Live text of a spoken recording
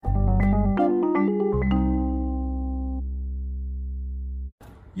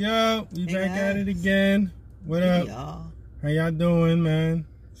Yo, we back at it again. What up? Y'all. How y'all doing, man?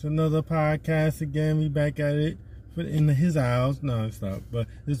 It's another podcast again. We back at it in his house. No, stop. But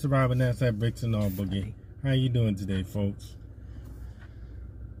this is Robin that's at Bricks and All Boogie. How you doing today, folks?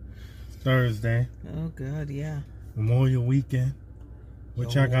 It's Thursday. Oh, God, yeah. Memorial weekend.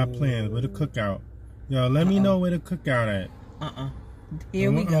 What y'all got planned? Where the cookout? Yo, let me know where the cookout at.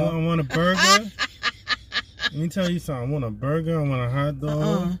 Here we go. I want a burger. Let me tell you something. I want a burger. I want a hot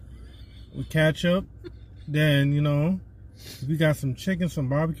dog with ketchup. Then, you know, if we got some chicken, some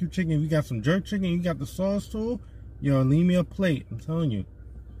barbecue chicken, we got some jerk chicken, you got the sauce too. Yo, leave me a plate. I'm telling you.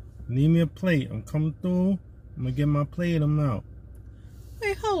 Leave me a plate. I'm coming through. I'm going to get my plate. I'm out.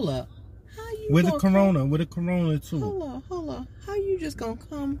 Wait, hold up. How you with a Corona. With a Corona too. Hold up. How you just going to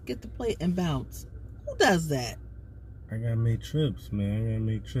come, get the plate, and bounce? Who does that? I gotta make trips, man. I gotta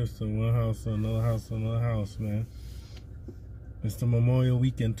make trips to one house to another house to another house, man. It's the Memorial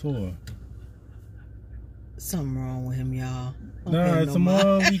Weekend tour. Something wrong with him, y'all. It's a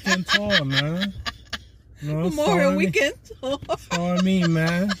Memorial Weekend tour, man. You know, Memorial Weekend tour. Starring me,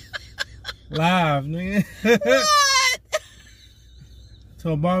 man. Live, nigga. What? To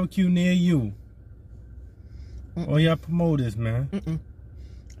a barbecue near you. All y'all promoters, man.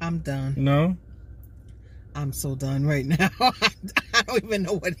 I'm done. You know? I'm so done right now. I don't even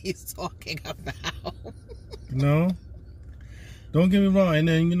know what he's talking about. You know? Don't get me wrong. And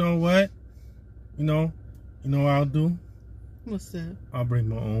then, you know what? You know what I'll do? What's that? I'll bring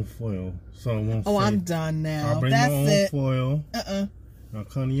my own foil. So it won't I'm done now. I'll bring That's my own foil. I'll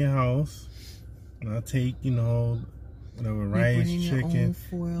come to your house. And I'll take, whatever, rice, chicken. Your own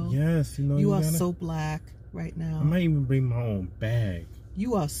foil? Yes, You are so black right now. I might even bring my own bag.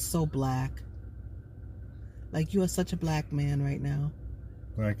 You are so black. Like, you are such a black man right now.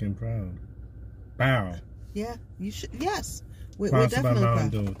 Black and proud. Bow. Yeah, you should. Yes. We're Sponsored by definitely Mountain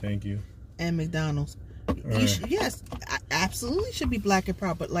proud. Dew, thank you. And McDonald's. Yes, I absolutely should be black and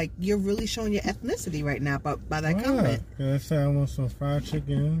proud, but, like, you're really showing your ethnicity right now by that comment. I said I want some fried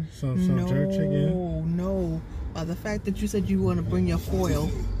chicken, some jerk chicken. No. By the fact that you said you want to bring your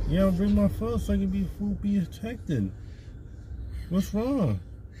foil. Yeah, I'll bring my foil so I can be protected. What's wrong?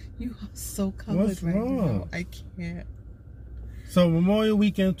 You are so covered What's right wrong? now. I can't. So, Memorial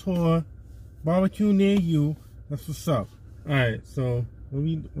Weekend tour, barbecue near you. That's what's up. All right, so what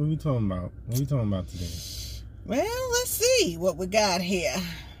we talking about? What we talking about today? Well, let's see what we got here.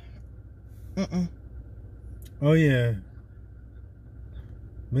 Oh yeah,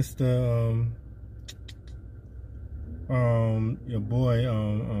 Mr. Your boy,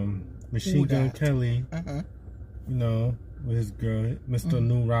 Machine Gun Kelly. With his girl, Mr.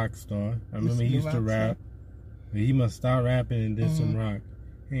 New Rock Star. I remember he used to rap. But he must stop rapping and did some rock.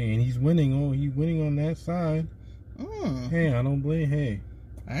 Hey, and he's winning. Oh, he's winning on that side. Hey, I don't blame. Hey,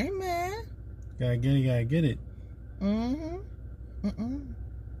 I ain't mad. Gotta get it.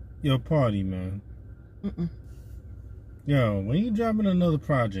 Yo, party, man. Yo, when you dropping another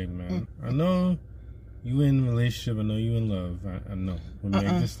project, man? I know you in a relationship. I know you in love. I know. With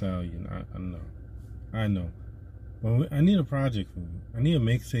Meg Thee Stallion, I know. Well, I need a project for you. I need a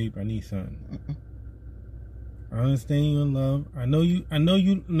mixtape. I need something. I understand you in love. I know you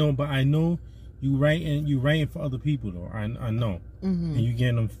know, but I know you writing for other people though. I know. And you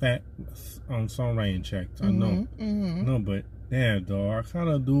getting them fat songwriting checks. I know. No, but damn, dog. I kind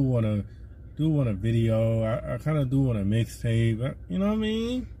of do want a video. I kind of do want a mixtape. You know what I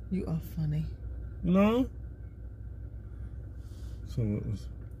mean? You are funny. You know. So it was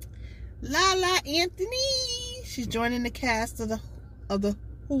Lala Anthony. She's joining the cast of the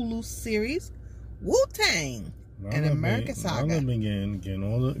Hulu series Wu-Tang and American Saga. Lala been getting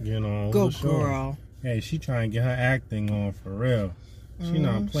all Go the show. girl. Hey, she trying to get her acting on for real. She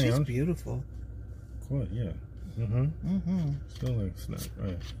not playing. She's beautiful. Of course, yeah. Still like snap.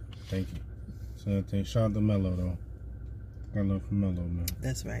 Right. Thank you. So I think shout out to Mello though. I love for Mello, man.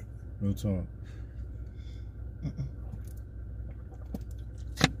 That's right. Real talk.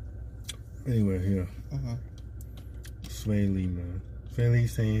 Anyway, here. Sway Lee, man. Sway Lee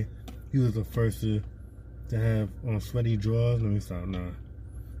saying he was the first to have on sweaty drawers. Let me stop now.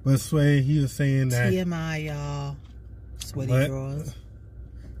 But Sway, he was saying that TMI, y'all. Sweaty drawers.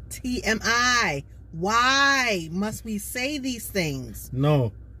 TMI. Why must we say these things?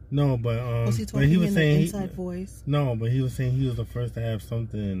 No, but was he talking in an inside voice? No, but he was saying he was the first to have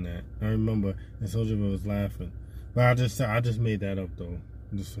something in that. I remember, and Soulja Boy was laughing. But I just made that up though.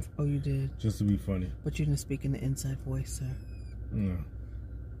 Oh, you did? Just to be funny. But you didn't speak in the inside voice, sir. No.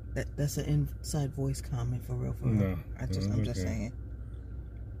 That's an inside voice comment for real. No. I'm just saying.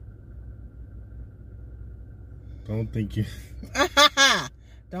 Don't think you.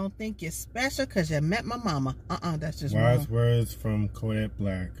 Don't think you're special because you met my mama. That's just wise wrong. words from Kodak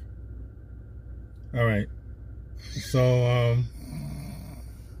Black. All right. So,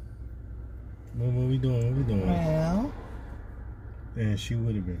 what we doing? Well, and she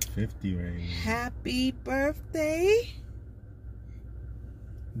would have been 50 right now. Happy birthday,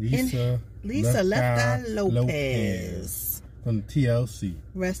 Lisa Left Eye Lopez. From TLC.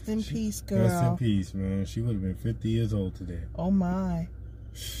 Rest in peace, girl. Rest in peace, man. She would have been 50 years old today. Oh, my.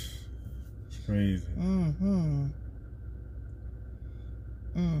 It's crazy. Mm-hmm.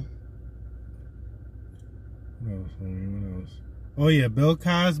 What else, homie? What else? Oh, yeah, Bill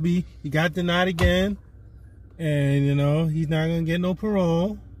Cosby. He got denied again. And, you know, he's not going to get no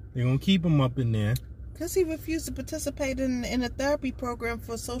parole. They're going to keep him up in there. Because he refused to participate in a therapy program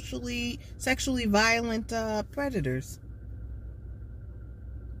for sexually violent predators.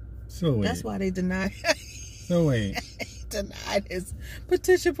 So wait. That's why they denied. So wait. Denied his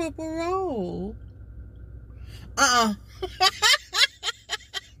petition for parole.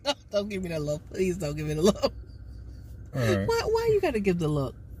 Don't give me the look. Please don't give me the look. All right. Why you gotta give the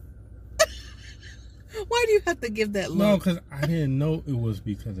look? Why do you have to give that look? No, because I didn't know it was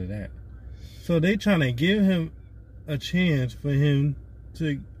because of that. So they trying to give him a chance for him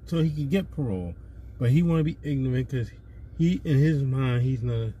so he can get parole, but he want to be ignorant because he, in his mind, he's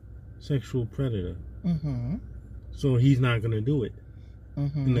not a sexual predator. Mm-hmm. So he's not gonna do it.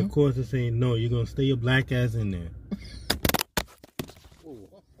 Mm-hmm. And the courts are saying no, you're gonna stay your black ass in there.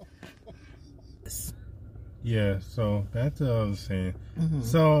 Yeah, so that's what I was saying. Mm-hmm.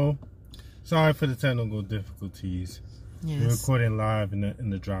 So sorry for the technical difficulties. Yes. We're recording live in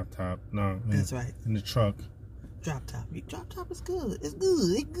the drop top. No, That's right. In the truck. Drop top. Drop top is good. It's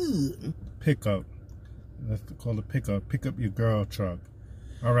good. It's good. Pickup. That's called a pickup. Pick up your girl truck.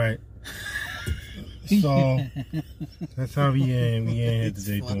 All right. So that's how we end here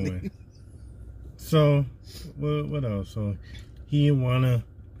today doing. So what else? So he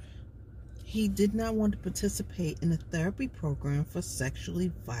did not want to participate in a therapy program for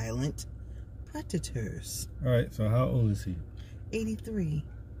sexually violent predators. All right. So how old is he? 83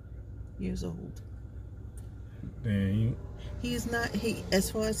 years old. Damn. He is not. As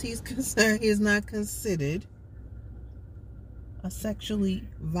far as he's concerned, he is not considered a sexually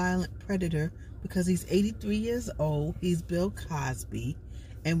violent predator because he's 83 years old. He's Bill Cosby,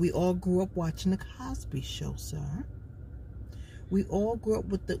 and we all grew up watching the Cosby Show, sir. We all grew up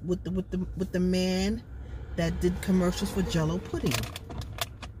with the man that did commercials for Jell-O pudding.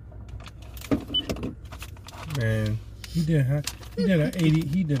 Man, he did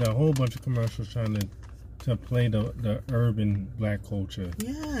a whole bunch of commercials trying to play the urban black culture.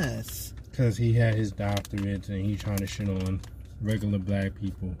 Yes. Because he had his doctorates and he trying to shit on regular black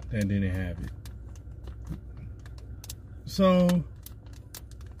people that didn't have it. So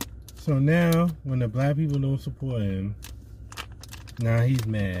now, when the black people don't support him, now he's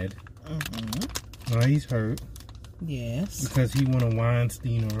mad. Mm-hmm. Now he's hurt. Yes. Because he want to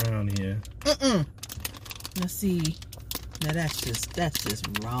Weinstein around here. Now see, that's just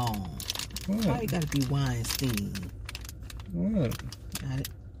wrong. What? Why you gotta be Weinstein? What? Got it.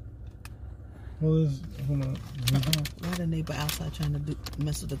 Well, hold on. Why the neighbor outside trying to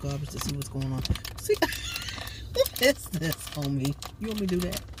mess with the garbage to see what's going on? See, what is this, homie? You want me to do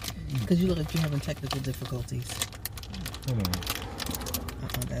that? Because you look like you're having technical difficulties. Hold on.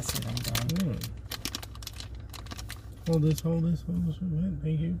 That's it. I'm done. Hold this.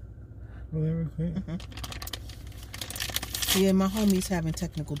 Thank you. Hold that real quick. Yeah, my homie's having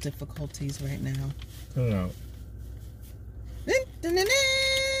technical difficulties right now. Cut it out.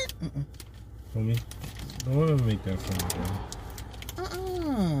 Homie, don't want to make that sound again.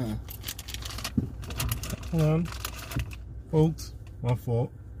 Hold on. Folks, my fault.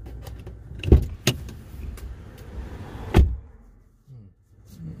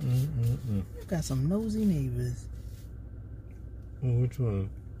 You got some nosy neighbors. Oh, which one?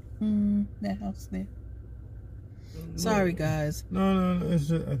 That house there. Sorry, guys. No. It's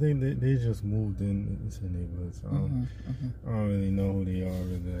just, I think they just moved in into the neighborhood. So I don't really know who they are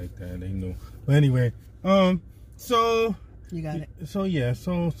really like that. They know. But anyway, so you got it. So yeah,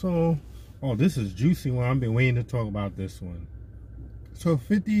 so oh, this is juicy one. I've been waiting to talk about this one. So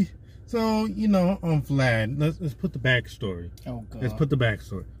 50. So you know, Vlad. Let's put the backstory. Oh God. Let's put the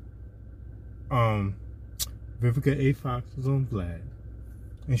backstory. Vivica A. Fox was on Vlad.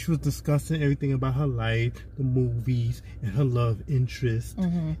 And she was discussing everything about her life, the movies, and her love interest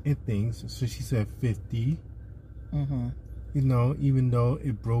and things. So she said 50. You know, even though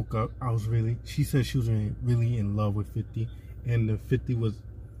it broke up, she said she was really in love with 50. And the 50 was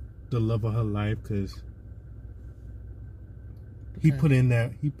the love of her life because He put in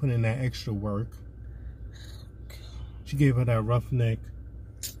that extra work. She gave her that rough neck,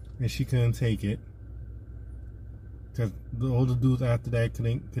 and she couldn't take it. Because the older dudes after that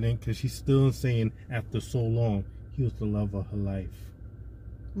couldn't, because she's still saying after so long, he was the love of her life.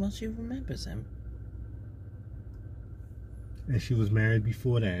 Well, she remembers him. And she was married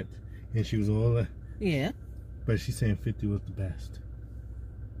before that, and she was all... Yeah. But she's saying 50 was the best.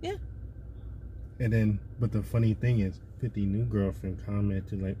 Yeah. And then, but the funny thing is, 50 new girlfriend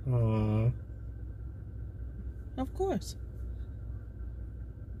commented like, "Aww." Of course.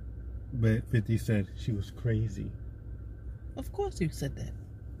 But 50 said she was crazy. Of course you said that.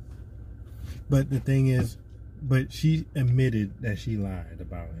 But the thing is, but she admitted that she lied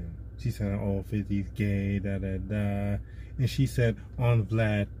about him. She said, "Oh, 50's gay, da da da," and she said on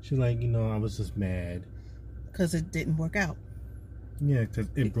Vlad, she's like, I was just mad because it didn't work out. Yeah, because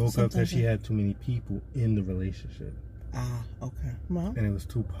it broke up because she had too many people in the relationship. Ah, okay. Well, and it was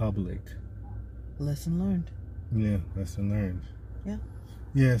too public. Lesson learned. Yeah, lesson learned. Yeah.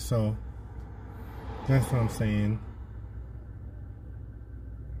 Yeah, so that's what I'm saying.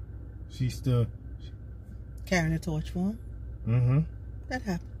 She's still carrying a torch for him. Mm-hmm. That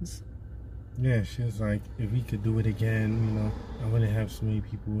happens. Yeah, she's like, if we could do it again, I wouldn't have so many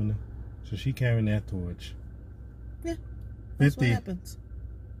people in it. So she carrying that torch. Yeah. That's 50. What happens.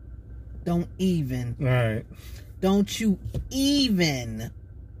 Don't even. All right. Don't you even.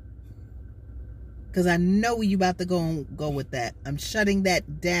 Because I know you about to go with that. I'm shutting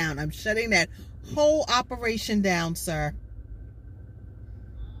that down. I'm shutting that whole operation down, sir.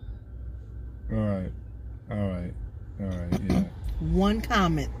 All right. Yeah. One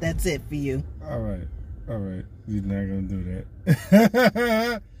comment. That's it for you. All right. You're not going to do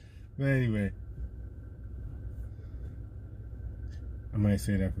that. But anyway. I might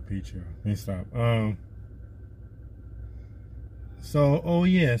say that for Patreon. Let me stop.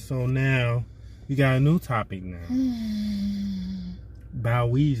 So now we got a new topic now. Bow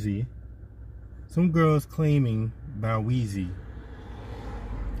Weezy. Some girls claiming Bow Weezy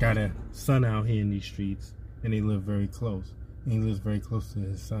got a son out here in these streets, and they live very close. And he lives very close to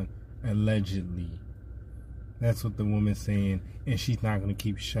his son, allegedly. That's what the woman's saying, and she's not going to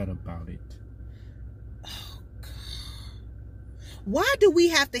keep shut about it. Oh, God. Why do we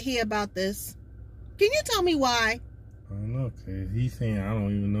have to hear about this? Can you tell me why? I don't know, cause he's saying I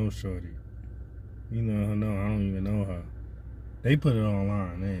don't even know Shorty. You know her? No, I don't even know her. They put it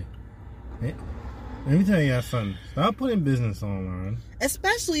online. Let me tell you guys something. Stop putting business online.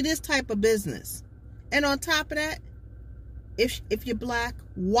 Especially this type of business. And on top of that, if you're black,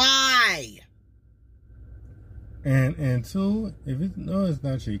 why? And two, if it's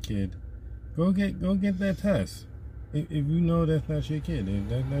not your kid, go get that test. If you know that's not your kid, if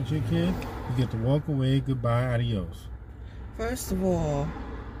that's not your kid, you get to walk away. Goodbye, adios. First of all,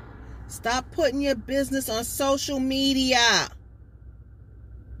 stop putting your business on social media.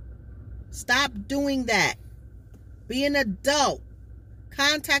 Stop doing that. Be an adult.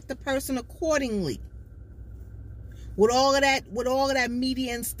 Contact the person accordingly. With all of that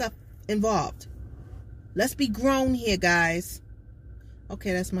media and stuff involved. Let's be grown here, guys.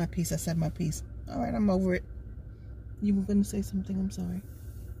 Okay, that's my piece. I said my piece. All right, I'm over it. You were going to say something? I'm sorry.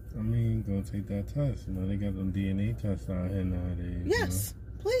 I mean, go take that test. They got them DNA tests out here nowadays. Yes,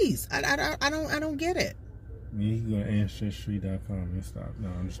 please. I don't get it. You can go to ancestry.com and stop. No,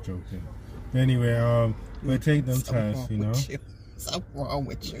 I'm just joking. Anyway, we'll take them tests. Something wrong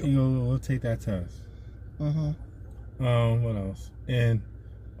with you. We'll take that test. Mm-hmm. What else? And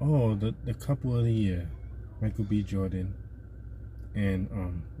the couple of the year, Michael B. Jordan and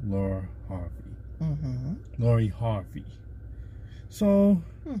Lori Harvey. Mm-hmm. Lori Harvey. So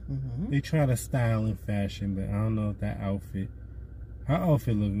they try to style and fashion, but I don't know if that outfit, her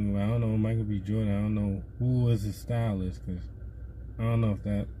outfit looking well. I don't know Michael B. Jordan. I don't know who was his stylist, because I don't know if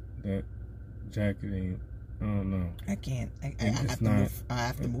that jacket ain't. I don't know. I can't. I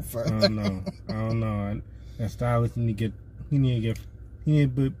have to move further. I don't know. That stylist need to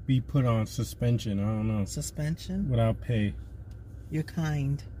be put on suspension. I don't know. Suspension? Without pay. You're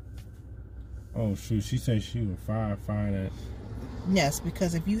kind. Oh shoot! She said she would fire that. Yes,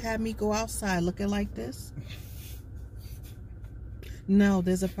 because if you have me go outside looking like this, no,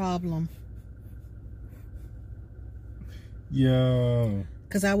 there's a problem. Yo.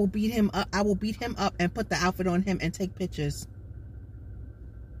 Because I will beat him up. I will beat him up and put the outfit on him and take pictures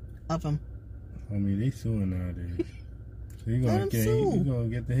of him. Homie, they suing nowadays. So you gonna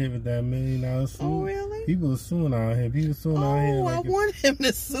get the hit with that $1 million suit? Oh really? People are suing out here. I want him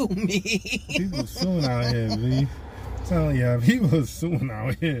to sue me. People are suing out here, B. I'm telling you, people are suing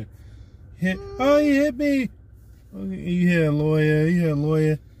out here. He hit me. You hear a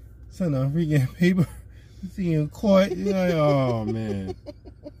lawyer send a freaking paper. You see in court. You're like, oh man.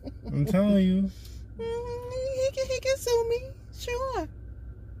 I'm telling you. He can sue me. Sure.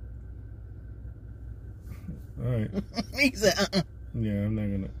 All right. He said, Yeah,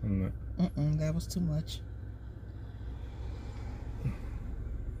 I'm not. That was too much.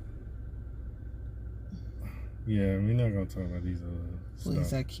 Yeah, we're not gonna talk about these other Please,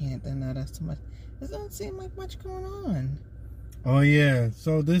 stuff. I can't. Then no, that's too much. There doesn't seem like much going on. Oh yeah,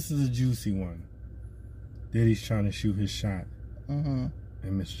 so this is a juicy one. Diddy's trying to shoot his shot. Mm-hmm.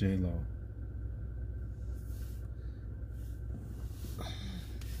 And Miss J Lo.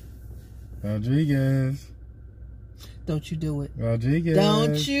 Rodriguez. Don't you do it. Rodriguez.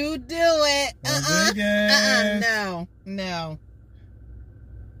 Don't you do it. Rodriguez. No.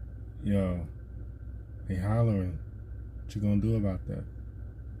 Yo, they hollering. What you gonna do about that?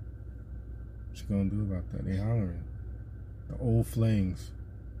 They hollering. The old flames.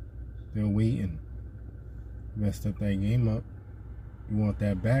 They're waiting. Messed up that game up. You want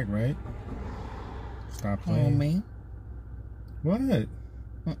that back, right? Stop playing. On me. What?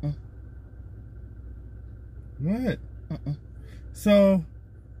 What? So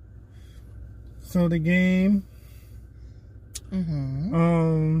the game.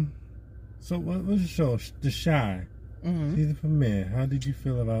 So what was the show? The Chi. Season premiere. How did you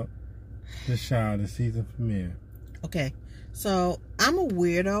feel about The Chi, the season premiere? Okay, so I'm a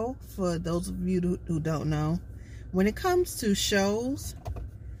weirdo. For those of you who don't know, when it comes to shows,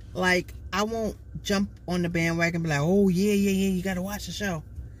 like I won't jump on the bandwagon and be like, oh yeah, you gotta watch the show.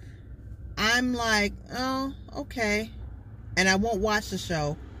 I'm like, oh, okay. And I won't watch the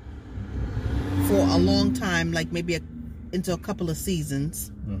show for a long time, like maybe into a couple of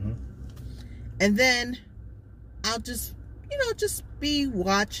seasons. And then I'll just be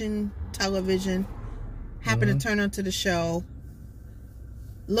watching television, happen to turn onto the show,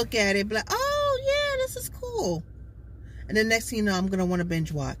 look at it, be like, oh yeah, this is cool. And the next thing you know, I'm going to want to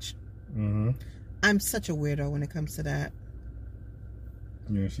binge watch. I'm such a weirdo when it comes to that.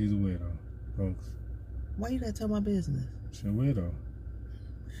 Yeah, she's a weirdo, folks. Why you gotta tell my business? She's a weirdo.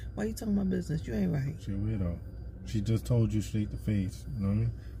 Why you telling my business? You ain't right. She's a weirdo. She just told you straight to face. You know what I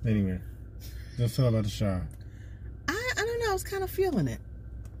mean? Anyway, just talk about The Chi. I don't know. I was kind of feeling it.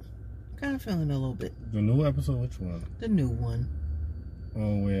 Kind of feeling it a little bit. The new episode, which one? The new one.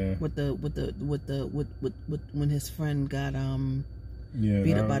 Oh, where? With when his friend got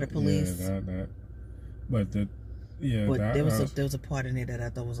beat up by the police. Yeah, that. But there was a part in it that I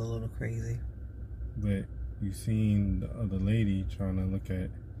thought was a little crazy. But you seen the other lady trying to look at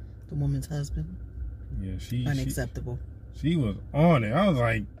the woman's husband. Yeah, she unacceptable. She was on it. I was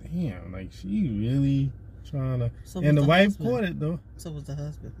like, damn, like she really trying to. So and the wife husband. caught it though. So was the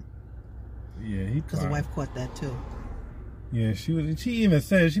husband. Yeah, he. Because the wife caught that too. Yeah, she was. She even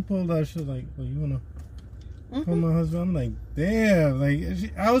said, she pulled out. She was like, "Oh, you wanna call my husband?" I'm like, damn.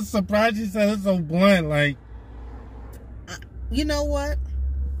 Like I was surprised she said it so blunt. Like, you know what?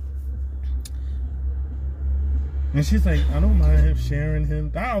 And she's like, I don't mind him sharing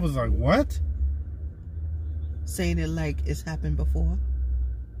him. I was like, what? Saying it like it's happened before?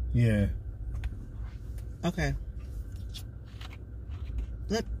 Yeah. Okay.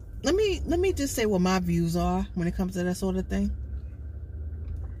 Let me just say what my views are when it comes to that sort of thing.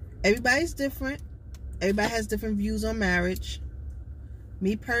 Everybody's different. Everybody has different views on marriage.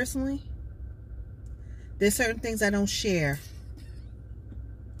 Me personally, there's certain things I don't share.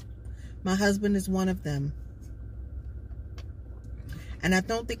 My husband is one of them. And I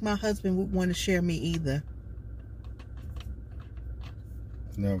don't think my husband would want to share me either.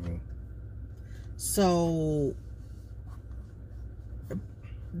 Never. So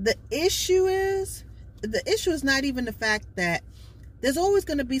the issue is not even the fact that there's always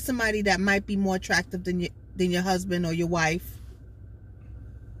going to be somebody that might be more attractive than your husband or your wife.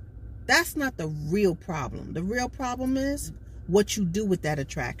 That's not the real problem. The real problem is what you do with that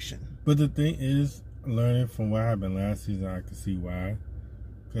attraction. But the thing is, learning from what happened last season, I could see why.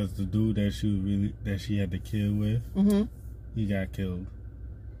 Because the dude that she had to kill with, he got killed.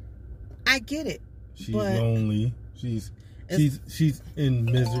 I get it. She's lonely. She's in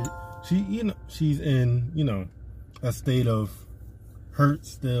misery. She's in a state of hurt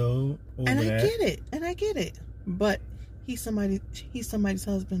still over and that. I get it. But he's somebody's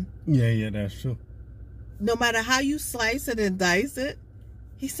husband. Yeah, that's true. No matter how you slice it and dice it,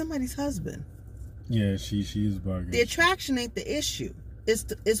 he's somebody's husband. Yeah, she is bugging. The attraction ain't the issue.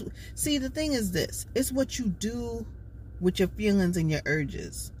 See, the thing is this. It's what you do with your feelings and your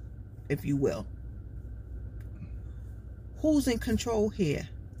urges, if you will. Who's in control here?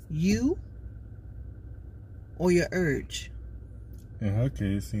 You or your urge? In her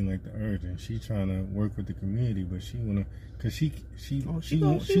case, it seemed like the urge, and she trying to work with the community, but she wanna, cause she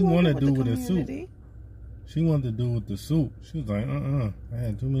wanna do with the suit. She wanted to do with the suit. She was like, I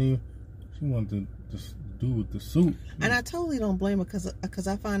had too many. She wanted to do with the suit. And I totally don't blame her because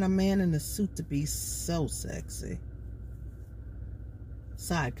I find a man in a suit to be so sexy.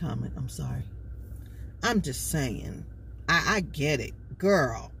 Side comment. I'm sorry. I'm just saying. I get it,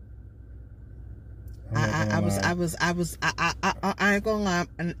 girl. I ain't gonna lie,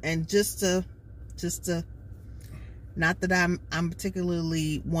 and just to, not that I'm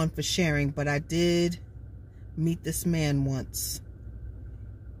particularly one for sharing, but I did meet this man once,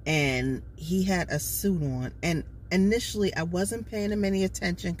 and he had a suit on, and initially I wasn't paying him any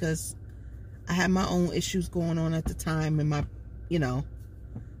attention because I had my own issues going on at the time, and my,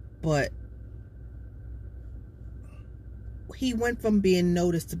 but he went from being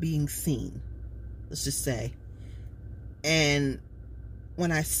noticed to being seen. Let's just say. And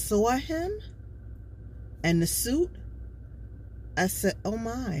when I saw him and the suit, I said, "Oh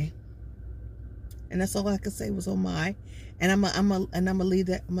my!" And that's all I could say was, "Oh my!" And I'm gonna leave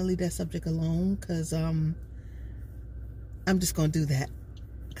that subject alone because I'm just gonna do that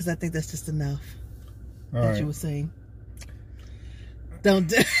because I think that's just enough. All that right. You were saying. Don't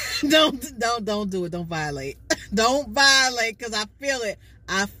do it. Don't violate. Don't violate because I feel it.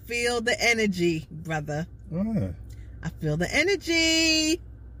 I feel the energy, brother. What? I feel the energy.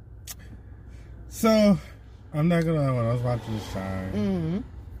 So, I'm not gonna lie, when I was watching The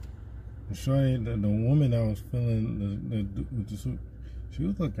Shine, the woman that was feeling the suit, she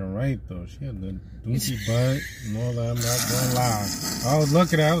was looking right though. She had the dookie butt and all that. I'm not gonna lie. I was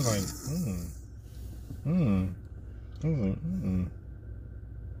looking at it, I was like, I was like,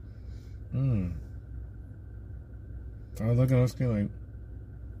 I was looking at her skin like,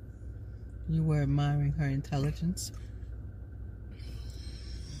 you were admiring her intelligence.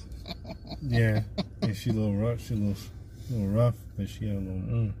 yeah, and she a little rough. She a little rough, but she had a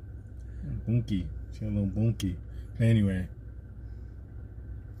little bunky. She had a little bunky. Anyway,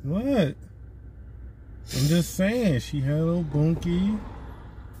 what? I'm just saying, she had a little bunky.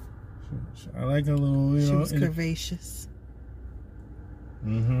 I like a little, She was curvaceous.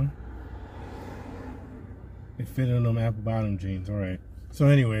 It fit in them apple bottom jeans. All right. So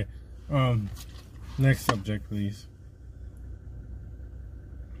anyway, next subject, please.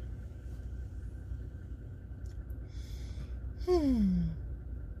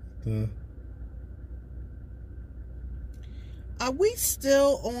 Are we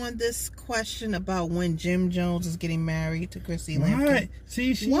still on this question about when Jim Jones is getting married to Chrissy Lampkin?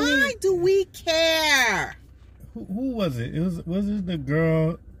 See, why do we care? Who was it? Was it the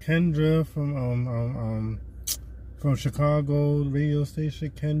girl Kendra from Chicago radio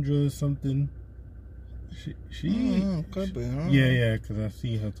station? Kendra something. She could be. Huh? Yeah, because I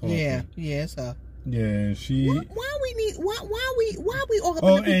see her talking. Yeah, it's her. Yeah, she. Why we all up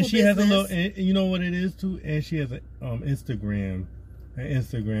in the and she business? has a little. And you know what it is too, and she has a Instagram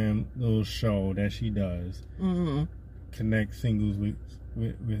little show that she does. Connect singles with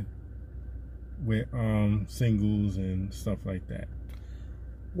singles and stuff like that.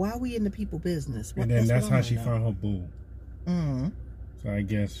 Why are we in the people business? And then that's how she found her boo. So I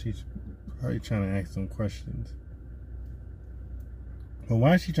guess she's probably trying to ask some questions. But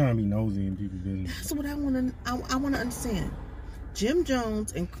why is she trying to be nosy in people's business? That's what I want to understand. Jim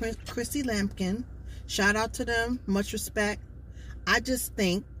Jones and Chrissy Lampkin, shout out to them, much respect. I just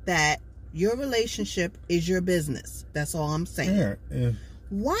think that your relationship is your business. That's all I'm saying. Yeah,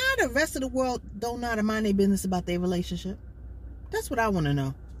 why the rest of the world don't know how to mind their business about their relationship? That's what I want to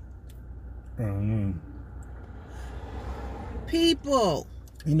know. I don't know. People.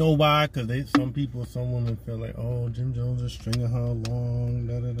 You know why? Because some women feel like, oh, Jim Jones is stringing her along.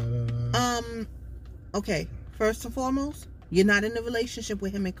 Okay. First and foremost, you're not in a relationship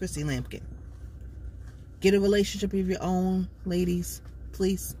with him and Chrissy Lampkin. Get a relationship of your own, ladies.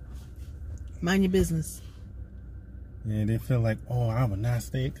 Please. Mind your business. Yeah, they feel like, oh, I would not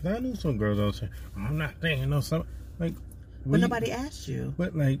stay. Because I knew some girls out there, I'm not staying. No, something like. But nobody asked you.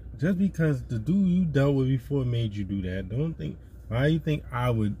 But like, just because the dude you dealt with before made you do that, don't think. Why do you think I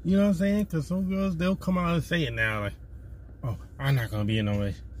would? You know what I'm saying? Because some girls, they'll come out and say it now, like, oh, I'm not gonna be in no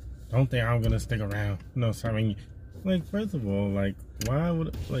way. Don't think I'm gonna stick around. No, sorry. Like, first of all, like, why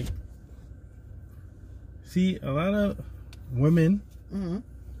would see a lot of women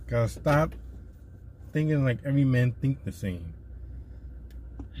gotta stop thinking like every man think the same.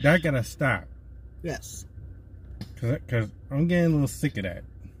 That gotta stop. Yes. Cause I'm getting a little sick of that.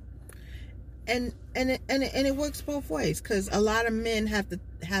 and it works both ways, because a lot of men have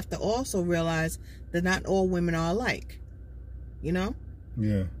to also realize that not all women are alike, you know.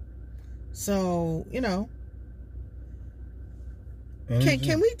 Yeah. So, you know,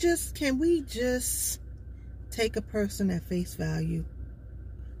 can we just take a person at face value?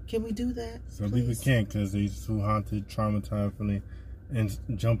 Can we do that? Some please? people can't, because they're too haunted, traumatized from it, and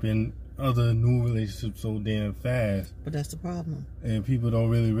jump in other new relationships so damn fast. But that's the problem. And people don't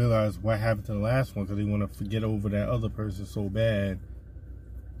really realize what happened to the last one, because they want to forget over that other person so bad.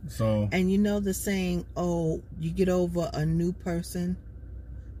 So. And you know the saying, oh, you get over a new person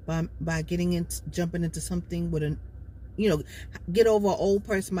by jumping into something with get over an old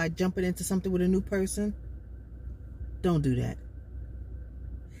person by jumping into something with a new person. Don't do that.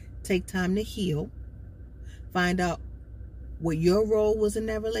 Take time to heal. Find out what your role was in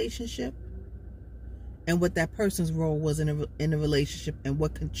that relationship and what that person's role was in the relationship, and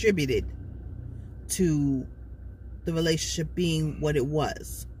what contributed to the relationship being what it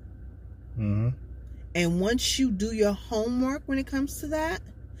was. Mm-hmm. And once you do your homework when it comes to that,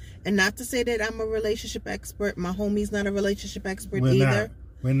 and not to say that I'm a relationship expert, my homie's not a relationship expert either.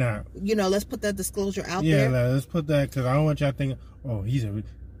 We're not. You know, let's put that disclosure out there. Yeah, let's put that, because I don't want y'all thinking, oh, he's a...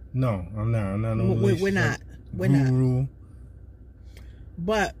 No, I'm not. I'm not no relationship We're not. guru.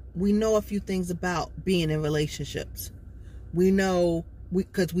 But we know a few things about being in relationships. We know,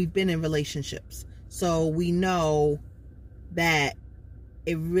 because we've been in relationships. So we know that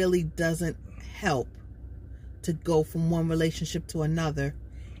it really doesn't help to go from one relationship to another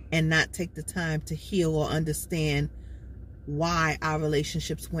and not take the time to heal or understand why our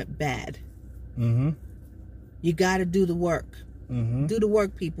relationships went bad. Mm-hmm. You got to do the work. Mm-hmm. Do the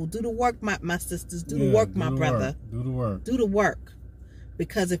work, people. Do the work, my sisters. Do the work, my brother. Do the work. Do the work.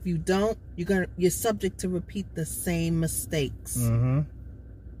 Because if you don't, you're subject to repeat the same mistakes. Mm-hmm.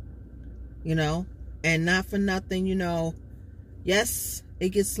 You know? And not for nothing, you know, yes, it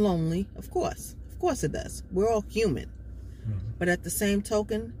gets lonely. Of course. Of course it does. We're all human. Mm-hmm. But at the same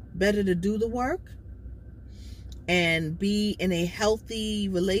token, better to do the work and be in a healthy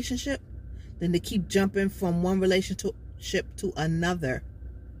relationship than to keep jumping from one relationship to another,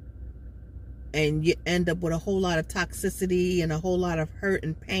 and you end up with a whole lot of toxicity and a whole lot of hurt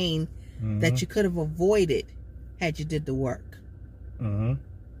and pain that you could have avoided had you did the work. Mm-hmm.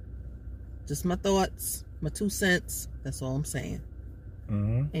 Just my thoughts, my 2 cents. That's all I'm saying.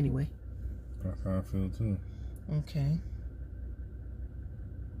 Mm-hmm. Anyway, that's how I feel too. Okay.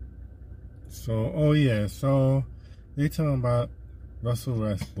 So, so they talking about Russell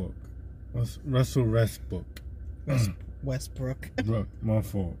Westbrook. Westbrook. Brooke, my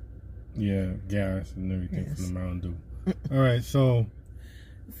fault. Yeah, gas and everything from the Mountain Dew. All right, so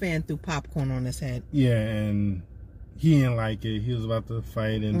fan threw popcorn on his head. Yeah, and he didn't like it. He was about to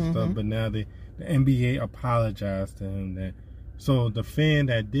fight and stuff, but now the NBA apologized to him. So the fan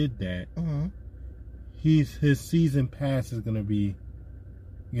that did that, his season pass is gonna be,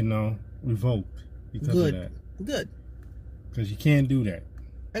 revoked because of that. Good. Because you can't do that.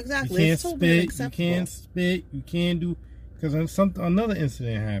 Exactly. You can't spit. You can't spit. You can't do. Because another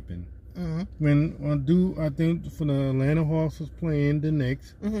incident happened when a dude, I think, for the Atlanta Hawks was playing the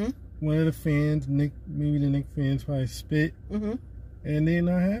Knicks. One of the fans, maybe the Knicks fans, probably spit, and they're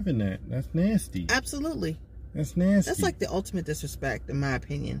not having that. That's nasty. Absolutely. That's nasty. That's like the ultimate disrespect, in my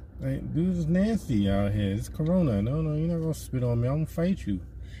opinion. Like, dude is nasty out here. It's Corona. No, you're not gonna spit on me. I'm gonna fight you.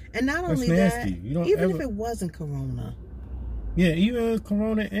 And not only that, even if it wasn't Corona. Yeah, even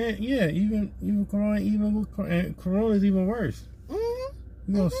Corona, and even Corona, with Corona is even worse.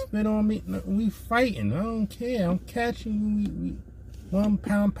 You gonna spit on me? No, we fighting. I don't care. I'm catching you. We 1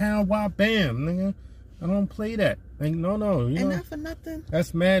 pound, wah, bam, nigga. I don't play that. Like, no. And not for nothing.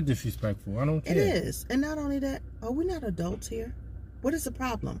 That's mad disrespectful. I don't care. It is. And not only that, are we not adults here? What is the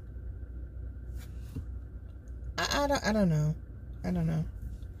problem? I don't know. I don't know.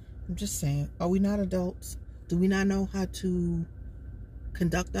 I'm just saying. Are we not adults? Do we not know how to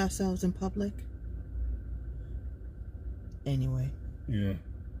conduct ourselves in public? Anyway. Yeah.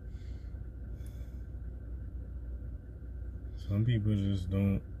 Some people just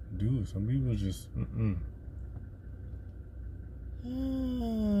don't do it. Some people just,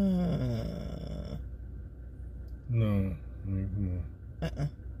 No. Come on.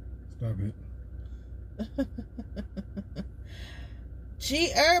 Stop it.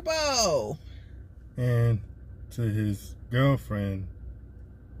 G Herbo. And to his girlfriend,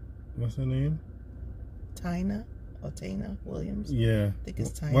 what's her name? Tana Williams. Yeah. I think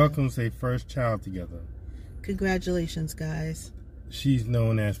it's Tana. Welcomes their first child together. Congratulations, guys. She's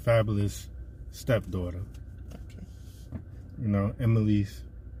known as Fabulous Stepdaughter. Okay. Emily's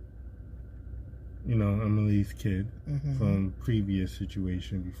you know, Emily's kid from previous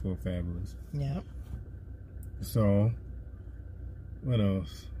situation before Fabulous. Yep. So, what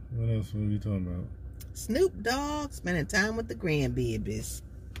else? What else were we talking about? Snoop Dogg spending time with the grandbabies.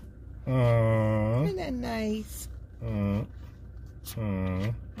 Aww. Isn't that nice? Aww.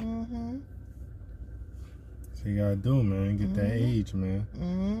 So you gotta do, man. Get that age, man.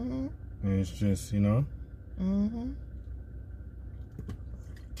 And it's just, you know.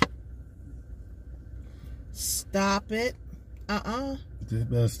 Stop it. This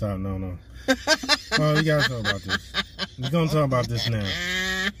better stop. No. Oh, we gotta talk about this. We're gonna talk about this now.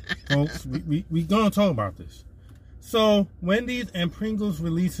 Folks, we gonna talk about this. So, Wendy's and Pringles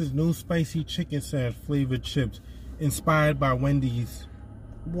releases new spicy chicken sandwich flavored chips inspired by Wendy's.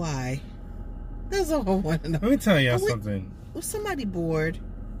 Why? That's all I want to know. Let me tell y'all something. Was somebody bored?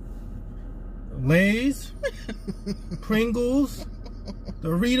 Lay's, Pringles,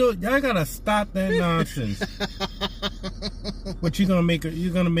 Doritos, y'all gotta stop that nonsense. What you gonna make?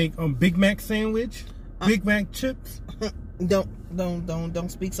 You gonna make a Big Mac sandwich? Big Mac chips? Don't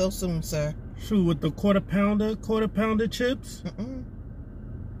speak so soon, sir. Shoot, with the quarter pounder chips?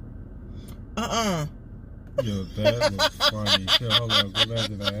 Yo, that looks funny. Yo, hold on, go back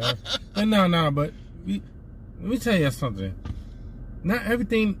to that. But no, but let me tell you something. Not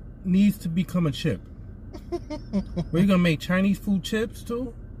everything needs to become a chip. We're gonna make Chinese food chips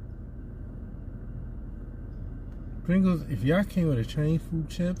too? Pringles, if y'all came with a Chinese food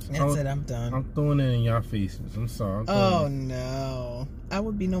chips, that's it, I'm done. I'm throwing it in y'all faces. I'm sorry. Oh no. I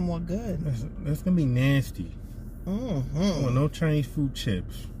would be no more good. That's gonna be nasty. I want no Chinese food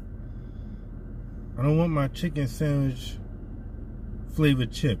chips. I don't want my chicken sandwich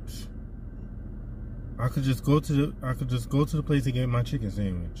flavored chips. I could just go to the place to get my chicken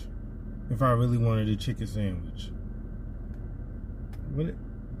sandwich if I really wanted a chicken sandwich.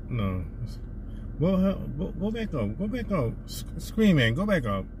 No. Well, go back up. Go back up. Scream, man. Go back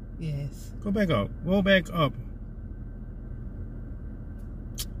up. Yes. Go back up. Go back up.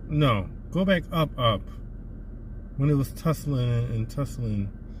 No. Go back up. When it was tussling.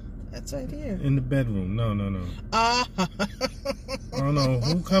 That's right here. In the bedroom. No. I don't know.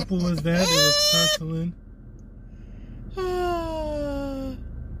 Who couple was that? It was tussling.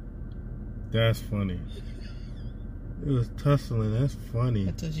 That's funny. It was tussling. That's funny.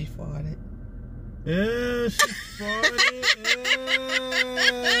 Until she farted. Yeah, she farted.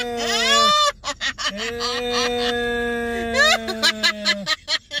 Yeah.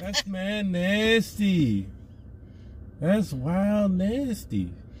 That's mad nasty. That's wild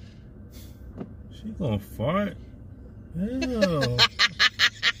nasty. She gonna fart? Ew. I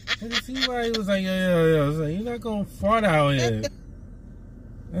can see why he was like, yo. I was like, you're not gonna fart out here.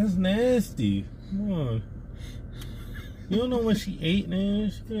 That's nasty. Come on. You don't know what she ate,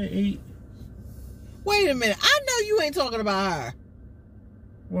 man. She could have ate. Wait a minute. I know you ain't talking about her.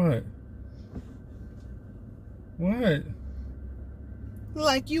 What? What?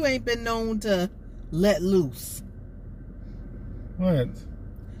 Like you ain't been known to let loose. What?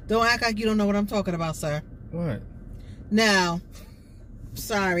 Don't act like you don't know what I'm talking about, sir. What? Now,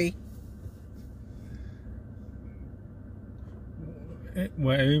 sorry.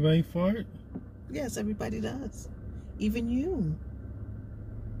 What, everybody fart? Yes, everybody does. Even you.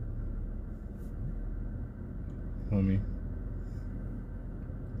 Homie.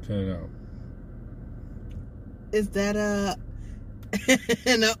 Cut it out. Is that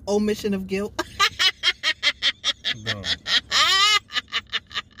an omission of guilt? No.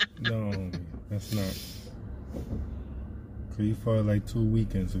 No, homie. That's not. Cause you farted like 2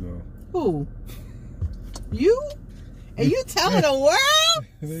 weekends ago. Who? You? And you telling the world?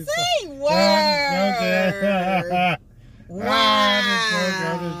 Say word. Wow.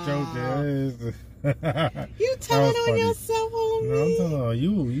 I'm just joking. You telling on yourself, homie? No, I'm talking about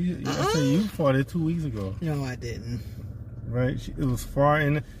you. I said you farted 2 weeks ago. No, I didn't. Right? It was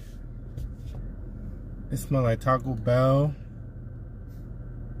farting. It smelled like Taco Bell.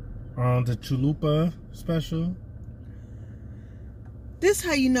 The Chalupa special. This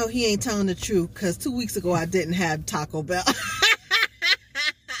how you know he ain't telling the truth, because 2 weeks ago I didn't have Taco Bell.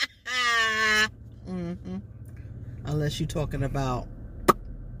 Unless you're talking about,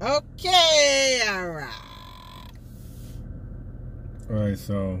 okay, all right. All right,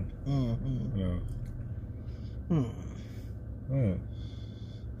 so, What?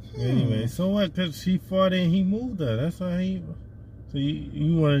 Anyway, so what? Because she fought and he moved her. That's why he... So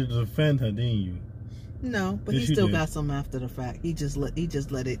you wanted to defend her, didn't you? No, but yes, he still got some after the fact. He just let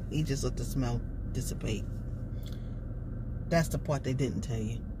the smell dissipate. That's the part they didn't tell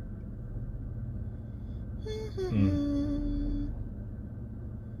you.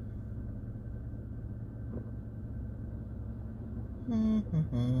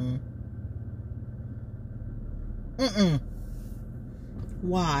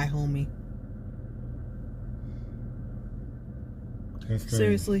 Why, homie? That's crazy.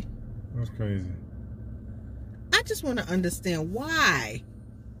 Seriously? That's crazy. I just want to understand why.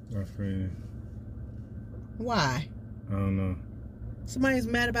 That's crazy. Why? I don't know. Somebody's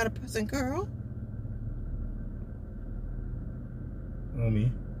mad about a pressing curl?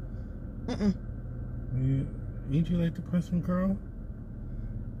 Homie. Ain't you like the pressing curl?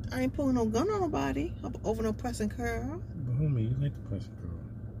 I ain't pulling no gun on nobody over no pressing curl. But homie, you like the pressing curl.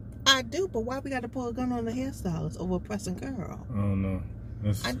 I do, but why we got to pull a gun on the hairstylist over a pressing curl? I don't know.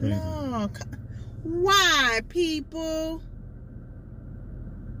 That's crazy. know. Why, people?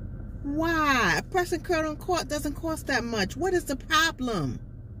 Why? A pressing curl doesn't cost that much. What is the problem?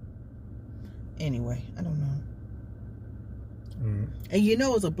 Anyway, I don't know. And you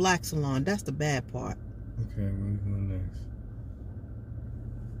know it's a black salon. That's the bad part. Okay, where we going next?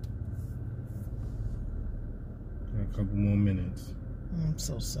 Got a couple more minutes. I'm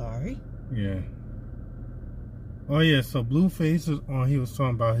so sorry. Yeah. Oh yeah, so Blueface was on. He was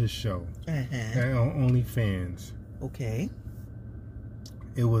talking about his show on OnlyFans. Okay.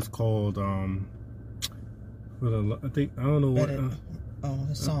 It was called I don't know Better, what.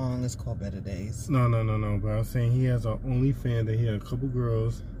 the song is called Better Days. No. But I was saying he has an OnlyFans that he had a couple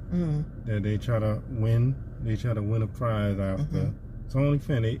girls that they try to win. They try to win a prize after. It's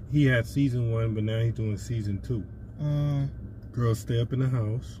OnlyFans. He had season 1, but now he's doing season 2. Girls stay up in the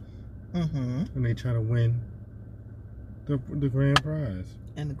house, and they try to win the grand prize.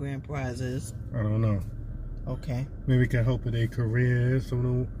 And the grand prize is? I don't know. Okay. Maybe it can help with their careers. Some of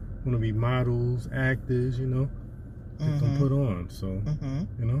them want to be models, actors, you know. Get them put on, so,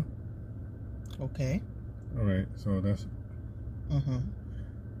 you know. Okay. All right, so that's...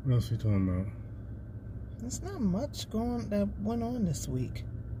 What else we talking about? There's not much that went on this week.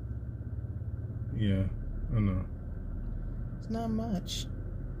 Yeah, I know. It's not much.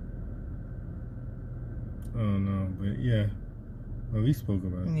 I don't know, but yeah. Well, we spoke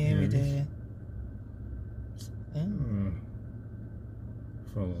about it. Yeah, we did.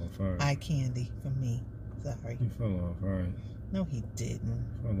 Fell off, all right. Eye candy for me. Sorry. He fell off, all right. No, he didn't.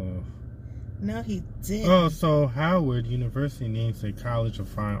 Fell off. No, he didn't. Oh, so Howard University names a College of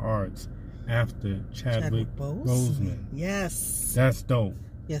Fine Arts after Chadwick Boseman. Yes. That's dope.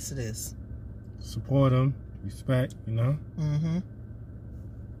 Yes, it is. Support him. Respect, you know?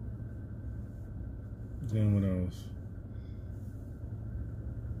 Then what else?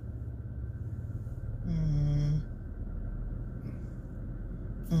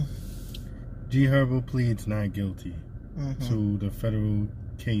 G Herbo pleads not guilty to the federal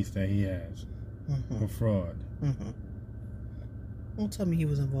case that he has for fraud. Don't tell me he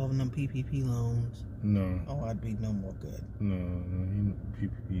was involved in them PPP loans. No. Oh, I'd be no more good. No, he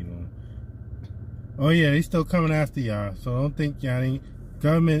PPP loan. Oh yeah, they still coming after y'all. So don't think y'all ain't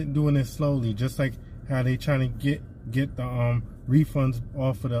government doing it slowly, just like how they trying to get the refunds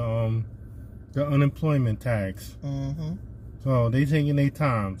off of the unemployment tax. So they taking their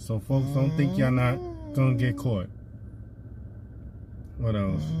time. So folks don't think y'all not gonna get caught. What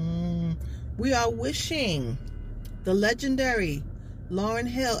else? We are wishing the legendary Lauryn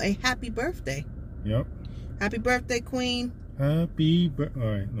Hill a happy birthday. Yep. Happy birthday, Queen. Happy birthday. All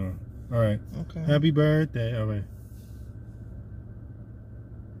right, no. All right. Okay. Happy birthday. All right.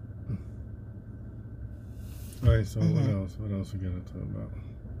 All right, so what else? What else we gotta talk about?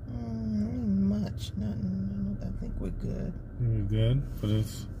 Much. Nothing. I think we're good. We're good for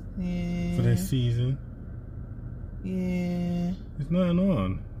this. Yeah. For this season. Yeah. There's nothing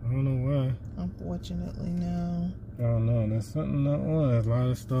on. I don't know why. Unfortunately, no. I don't know. There's something not on. There's a lot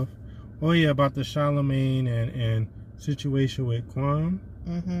of stuff. Oh yeah, about the Charlemagne and situation with Kwame.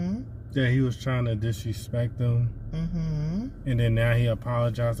 That he was trying to disrespect him. And then now he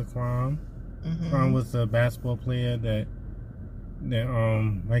apologized to Kwame. Kwame was the basketball player that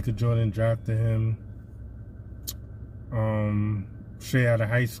Michael Jordan drafted him straight out of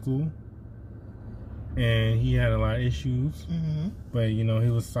high school. And he had a lot of issues. But, you know, he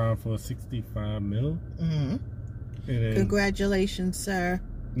was signed for $65 million. Then, congratulations, sir.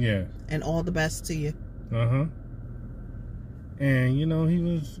 Yeah. And all the best to you. And, you know, he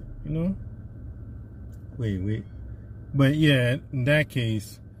was, you know. Wait. But, yeah, in that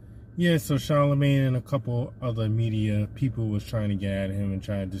case, yeah, so Charlemagne and a couple other media people was trying to get at him and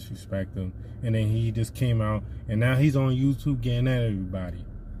try to disrespect him. And then he just came out, and now he's on YouTube getting at everybody.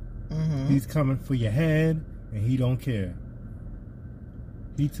 He's coming for your head, and he don't care.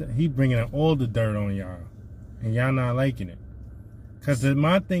 He bringing out all the dirt on y'all, and y'all not liking it. Because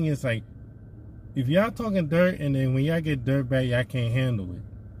my thing is like, if y'all talking dirt and then when y'all get dirt back, y'all can't handle it.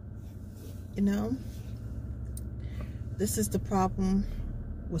 You know, this is the problem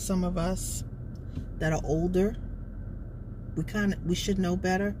with some of us that are older. We should know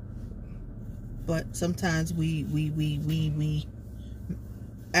better, but sometimes we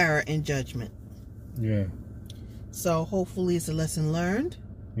err in judgment. Yeah. So hopefully it's a lesson learned.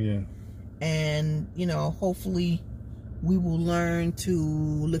 Yeah. And, you know, hopefully we will learn to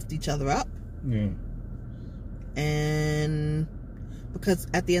lift each other up. Yeah. And because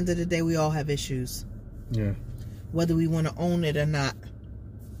at the end of the day, we all have issues. Yeah. Whether we want to own it or not.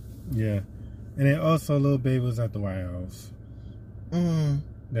 Yeah. And then also Lil Baby was at the White House.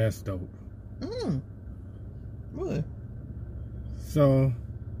 That's dope. Really? So,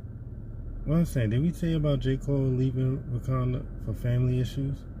 what I'm saying, did we say about J. Cole leaving Wakanda for family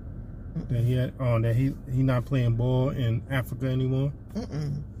issues? That he had, that he not playing ball in Africa anymore?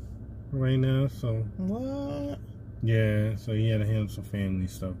 Right now, so. What? Yeah, so he had to handle some family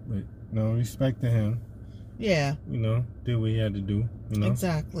stuff. But, no, respect to him. Yeah. You know, did what he had to do, you know?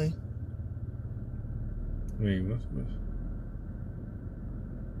 Exactly. Wait, what's...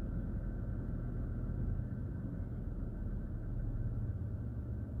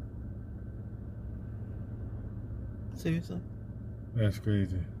 Seriously? That's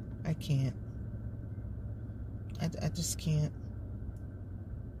crazy. I can't. I just can't.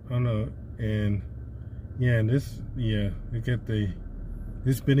 I don't know. And it's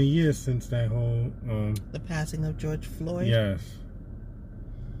been a year since that whole the passing of George Floyd. Yes.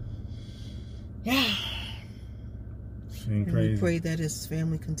 Yeah. And crazy. we pray that his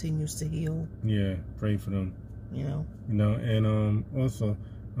family continues to heal. Yeah, pray for them. You know. And also,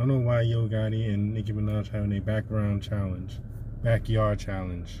 I don't know why Yo Gotti and Nicki Minaj having a backyard challenge. I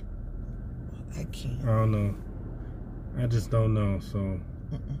can't. I don't know. I just don't know. So,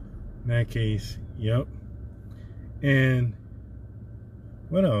 in that case, yep. And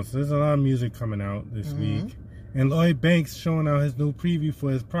what else? There's a lot of music coming out this week. And Lloyd Banks showing out his new preview for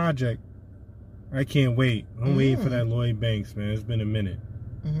his project. I can't wait. I'm waiting for that Lloyd Banks, man. It's been a minute.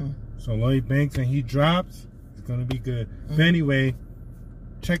 So Lloyd Banks, and he drops. It's going to be good. But anyway,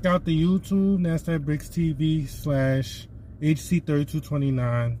 check out the YouTube, Nasdaq Bricks TV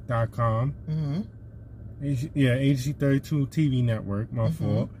 /HC3229.com. HC32 TV Network, my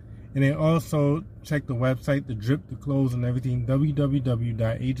fault. And then also check the website, the drip, the clothes, and everything,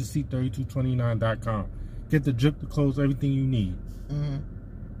 www.HC3229.com. Get the drip, the clothes, everything you need.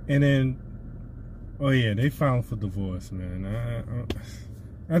 And then, they filed for divorce, man.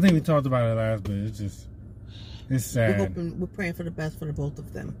 I think we talked about it last, but it's sad. We're praying for the best for the both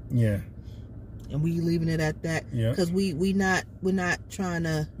of them. Yeah. And we leaving it at that. Yeah. Because we're not trying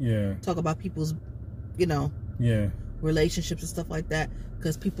to talk about people's, relationships and stuff like that.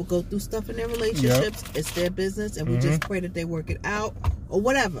 Because people go through stuff in their relationships. It's their business, and we just pray that they work it out or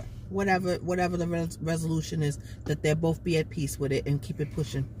whatever the resolution is, that they'll both be at peace with it and keep it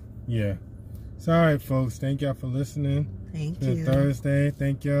pushing. Yeah. So, all right, folks. Thank y'all for listening. Thank you. Thursday.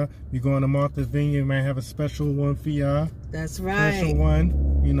 Thank y'all. We're going to Martha's Vineyard. We might have a special one for y'all. That's right. Special one,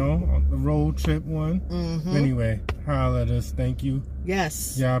 the road trip one. Anyway, holla at us. Thank you.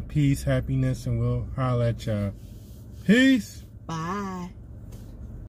 Yes. Y'all peace, happiness, and we'll holla at y'all. Peace. Bye.